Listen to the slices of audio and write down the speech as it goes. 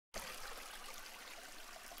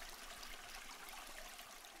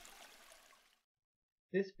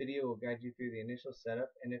This video will guide you through the initial setup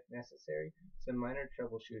and, if necessary, some minor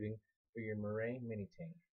troubleshooting for your Marey Mini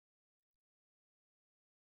Tank.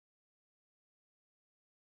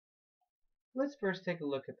 Let's first take a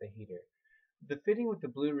look at the heater. The fitting with the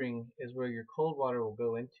blue ring is where your cold water will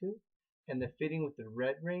go into, and the fitting with the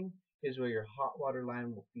red ring is where your hot water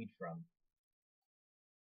line will feed from.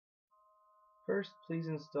 First, please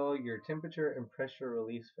install your temperature and pressure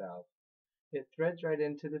release valve. It threads right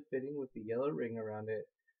into the fitting with the yellow ring around it.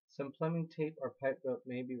 Some plumbing tape or pipe rope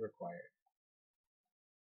may be required.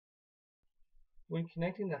 When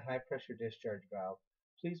connecting the high pressure discharge valve,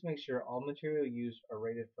 please make sure all material used are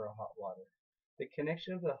rated for hot water. The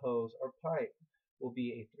connection of the hose or pipe will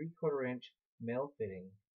be a 3/4 inch male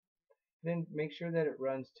fitting. Then make sure that it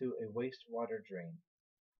runs to a wastewater drain.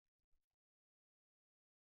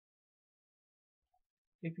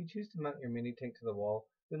 If you choose to mount your mini tank to the wall,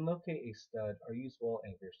 then locate a stud or use wall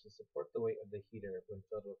anchors to support the weight of the heater when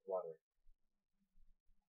filled with water.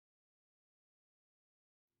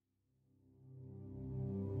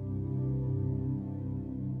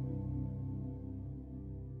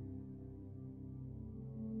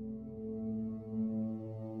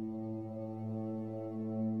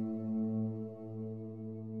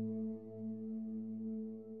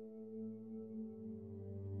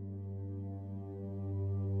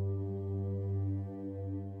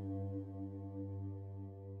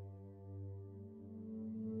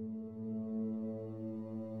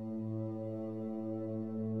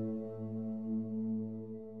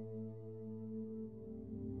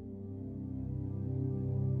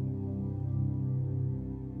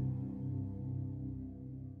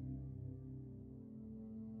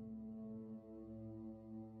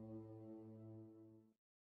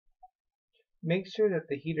 Make sure that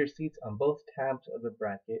the heater seats on both tabs of the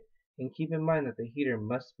bracket, and keep in mind that the heater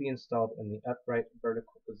must be installed in the upright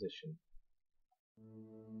vertical position.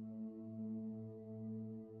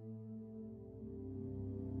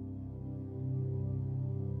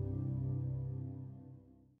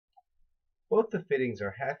 Both the fittings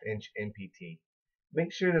are 1/2 inch NPT.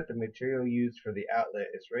 Make sure that the material used for the outlet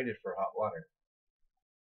is rated for hot water.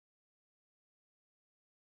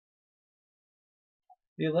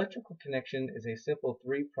 The electrical connection is a simple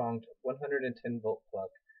 3-pronged 110 volt plug.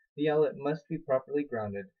 The outlet must be properly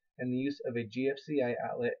grounded, and the use of a GFCI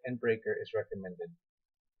outlet and breaker is recommended.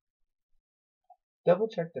 Double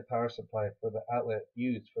check the power supply for the outlet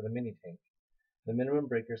used for the mini tank. The minimum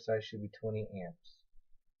breaker size should be 20 amps.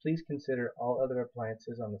 Please consider all other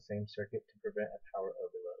appliances on the same circuit to prevent a power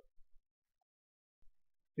overload.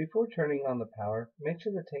 Before turning on the power, make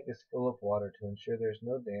sure the tank is full of water to ensure there is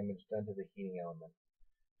no damage done to the heating element.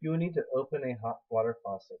 You will need to open a hot water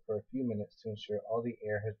faucet for a few minutes to ensure all the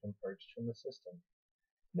air has been purged from the system.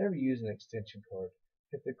 Never use an extension cord.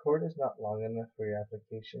 If the cord is not long enough for your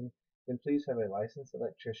application, then please have a licensed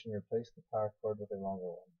electrician replace the power cord with a longer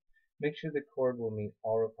one. Make sure the cord will meet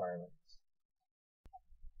all requirements.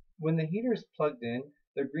 When the heater is plugged in,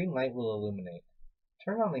 the green light will illuminate.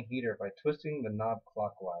 Turn on the heater by twisting the knob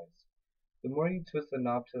clockwise. The more you twist the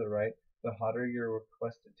knob to the right, the hotter your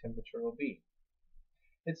requested temperature will be.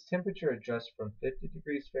 Its temperature adjusts from 50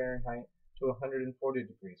 degrees Fahrenheit to 140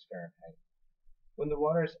 degrees Fahrenheit. When the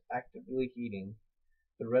water is actively heating,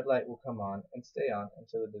 the red light will come on and stay on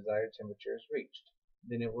until the desired temperature is reached.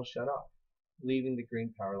 Then it will shut off, leaving the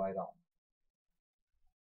green power light on.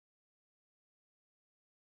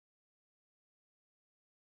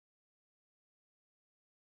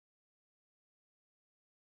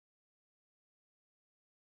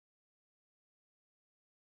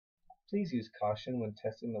 Please use caution when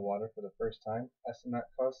testing the water for the first time, as to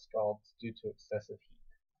not cause scalds due to excessive heat.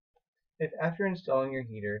 If after installing your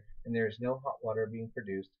heater and there is no hot water being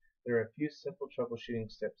produced, there are a few simple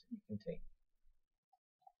troubleshooting steps that you can take.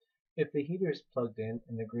 If the heater is plugged in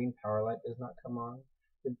and the green power light does not come on,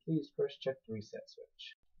 then please first check the reset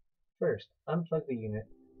switch. First, unplug the unit,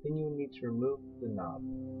 then you will need to remove the knob.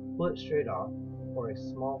 Pull it straight off, or a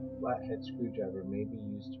small flathead screwdriver may be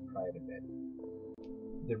used to pry it a bit.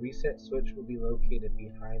 The reset switch will be located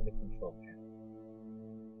behind the control panel.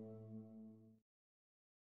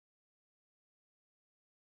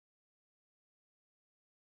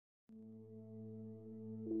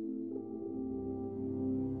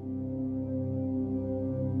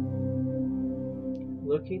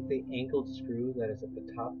 Locate the angled screw that is at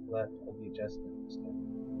the top left of the adjustment stem.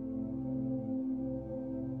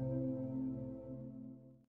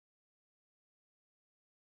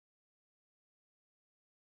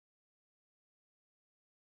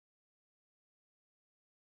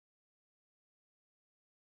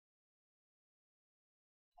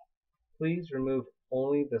 Please remove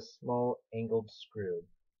only the small angled screw.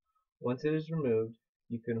 Once it is removed,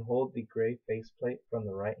 you can hold the gray faceplate from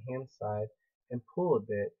the right-hand side and pull a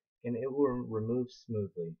bit, and it will remove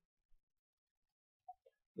smoothly.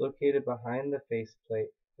 Located behind the faceplate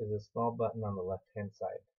is a small button on the left-hand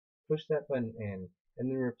side. Push that button in, and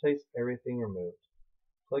then replace everything removed.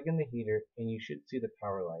 Plug in the heater, and you should see the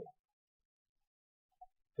power light.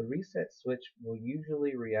 The reset switch will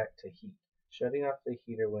usually react to heat, shutting off the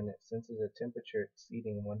heater when it senses a temperature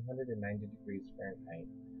exceeding 190 degrees Fahrenheit,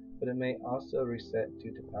 but it may also reset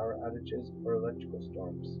due to power outages or electrical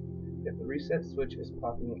storms. If the reset switch is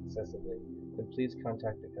popping excessively, then please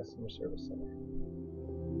contact the customer service center.